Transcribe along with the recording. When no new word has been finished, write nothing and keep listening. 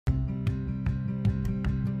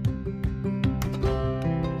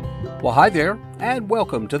Well, hi there, and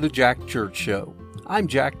welcome to the Jack Church Show. I'm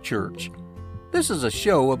Jack Church. This is a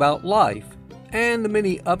show about life and the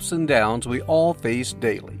many ups and downs we all face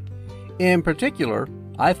daily. In particular,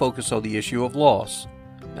 I focus on the issue of loss.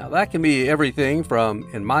 Now, that can be everything from,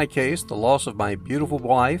 in my case, the loss of my beautiful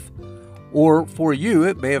wife, or for you,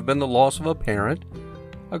 it may have been the loss of a parent,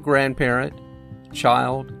 a grandparent,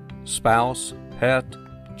 child, spouse, pet,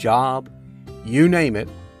 job, you name it.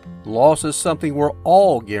 Loss is something we're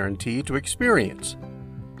all guaranteed to experience,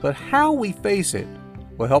 but how we face it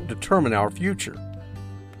will help determine our future.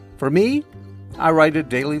 For me, I write a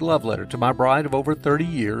daily love letter to my bride of over 30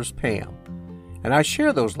 years, Pam, and I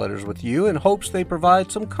share those letters with you in hopes they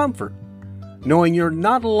provide some comfort, knowing you're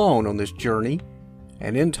not alone on this journey,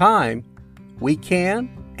 and in time, we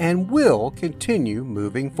can and will continue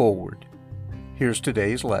moving forward. Here's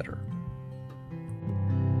today's letter.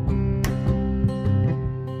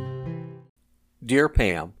 Dear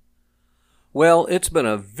Pam, well, it's been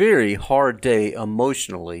a very hard day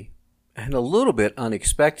emotionally and a little bit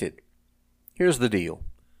unexpected. Here's the deal.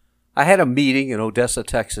 I had a meeting in Odessa,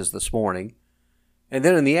 Texas this morning, and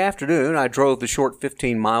then in the afternoon I drove the short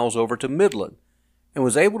 15 miles over to Midland and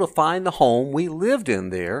was able to find the home we lived in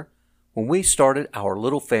there when we started our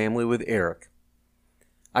little family with Eric.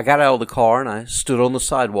 I got out of the car and I stood on the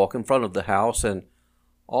sidewalk in front of the house, and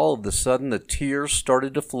all of a sudden the tears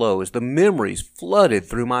started to flow as the memories flooded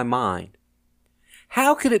through my mind.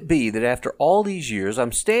 How could it be that after all these years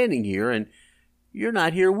I'm standing here and you're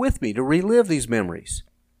not here with me to relive these memories?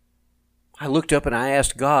 I looked up and I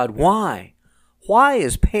asked God, why? Why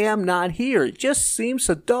is Pam not here? It just seems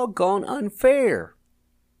so doggone unfair.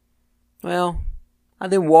 Well, I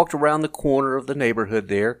then walked around the corner of the neighborhood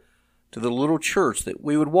there to the little church that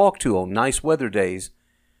we would walk to on nice weather days,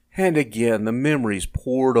 and again the memories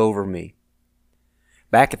poured over me.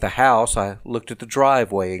 Back at the house, I looked at the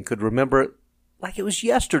driveway and could remember it like it was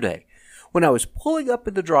yesterday, when I was pulling up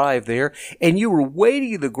in the drive there, and you were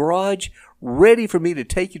waiting in the garage, ready for me to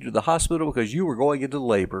take you to the hospital because you were going into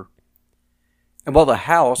labor. And while the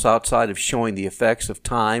house, outside of showing the effects of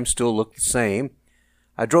time, still looked the same,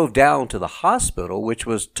 I drove down to the hospital, which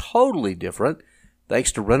was totally different,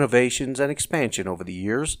 thanks to renovations and expansion over the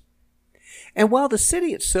years. And while the city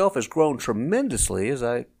itself has grown tremendously, as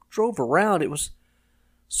I drove around, it was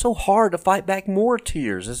so hard to fight back more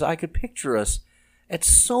tears as I could picture us at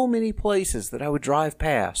so many places that I would drive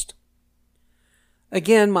past.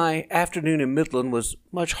 Again, my afternoon in Midland was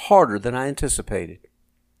much harder than I anticipated.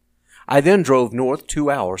 I then drove north 2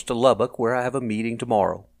 hours to Lubbock, where I have a meeting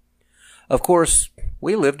tomorrow. Of course,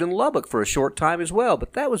 we lived in Lubbock for a short time as well,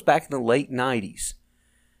 but that was back in the late 90s.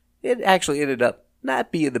 It actually ended up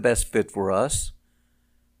not being the best fit for us.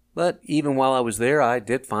 But even while I was there, I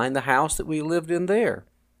did find the house that we lived in there.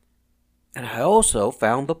 And I also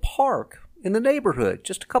found the park in the neighborhood,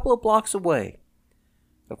 just a couple of blocks away.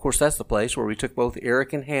 Of course, that's the place where we took both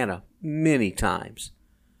Eric and Hannah many times.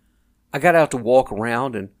 I got out to walk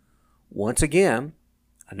around, and once again,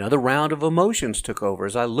 another round of emotions took over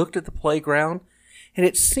as I looked at the playground, and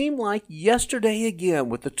it seemed like yesterday again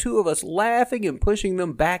with the two of us laughing and pushing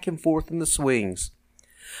them back and forth in the swings.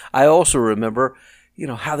 I also remember,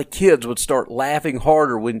 how the kids would start laughing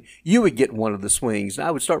harder when you would get in one of the swings, and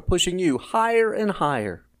I would start pushing you higher and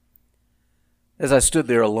higher. As I stood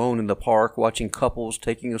there alone in the park watching couples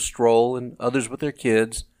taking a stroll and others with their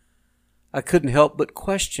kids, I couldn't help but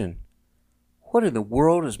question, what in the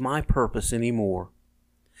world is my purpose anymore?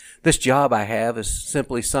 This job I have is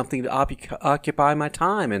simply something to occupy my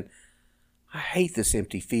time, and I hate this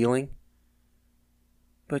empty feeling.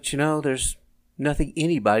 But there's nothing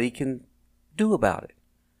anybody can do about it.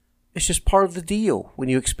 It's just part of the deal when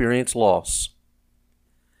you experience loss.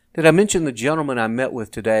 Did I mention the gentleman I met with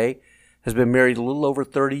today has been married a little over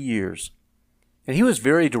 30 years? And he was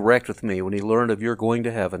very direct with me when he learned of your going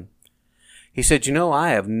to heaven. He said, I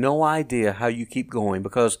have no idea how you keep going,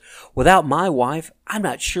 because without my wife, I'm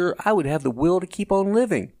not sure I would have the will to keep on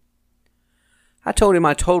living. I told him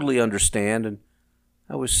I totally understand, and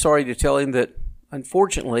I was sorry to tell him that,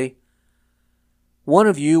 unfortunately, one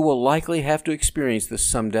of you will likely have to experience this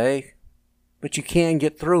someday, but you can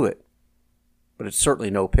get through it. But it's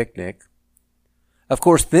certainly no picnic. Of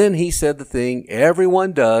course, then he said the thing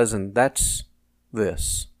everyone does, and that's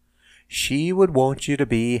this. She would want you to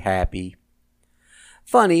be happy.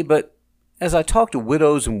 Funny, but as I talk to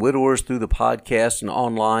widows and widowers through the podcast and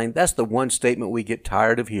online, that's the one statement we get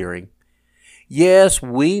tired of hearing. Yes,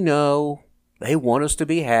 we know they want us to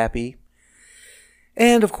be happy.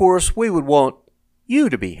 And, of course, we would want you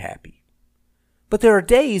to be happy. But there are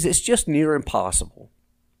days it's just near impossible.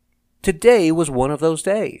 Today was one of those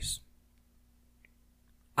days.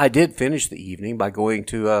 I did finish the evening by going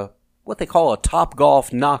to what they call a Top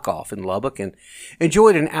Golf knockoff in Lubbock and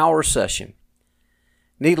enjoyed an hour session.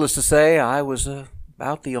 Needless to say, I was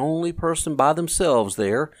about the only person by themselves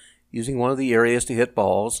there, using one of the areas to hit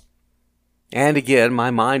balls. And again,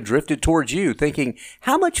 my mind drifted towards you, thinking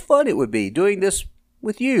how much fun it would be doing this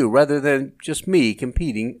with you rather than just me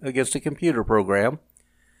competing against a computer program.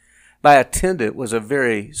 My attendant was a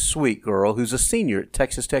very sweet girl who's a senior at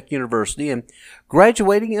Texas Tech University and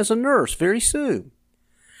graduating as a nurse very soon.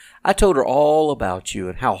 I told her all about you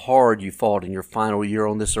and how hard you fought in your final year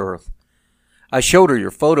on this earth. I showed her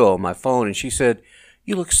your photo on my phone, and she said,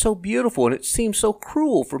 "You look so beautiful, and it seems so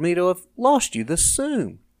cruel for me to have lost you this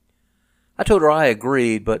soon." I told her I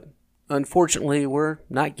agreed, but unfortunately we're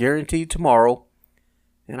not guaranteed tomorrow,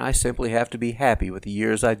 and I simply have to be happy with the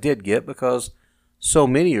years I did get because so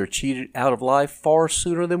many are cheated out of life far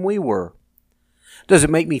sooner than we were. Does it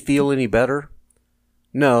make me feel any better?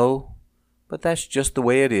 No, but that's just the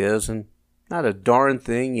way it is, and not a darn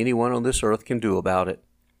thing anyone on this earth can do about it.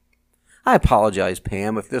 I apologize,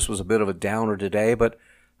 Pam, if this was a bit of a downer today, but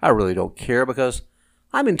I really don't care because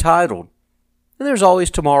I'm entitled, and there's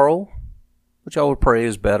always tomorrow, which I would pray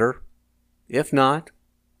is better. If not,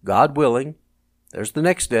 God willing, there's the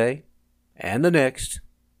next day, and the next,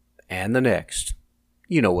 and the next.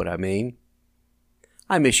 You know what I mean.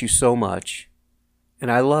 I miss you so much,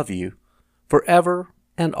 and I love you forever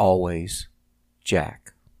and always,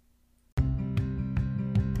 Jack.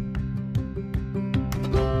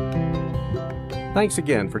 Thanks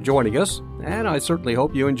again for joining us, and I certainly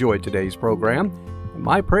hope you enjoyed today's program. And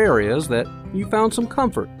my prayer is that you found some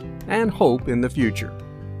comfort and hope in the future.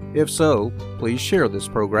 If so, please share this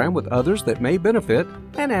program with others that may benefit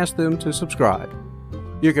and ask them to subscribe.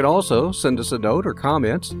 You can also send us a note or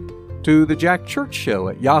comments to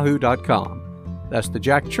thejackchurchshow@yahoo.com. That's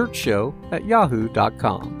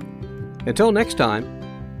thejackchurchshow@yahoo.com. Until next time,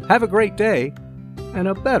 have a great day and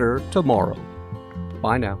a better tomorrow.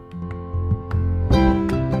 Bye now.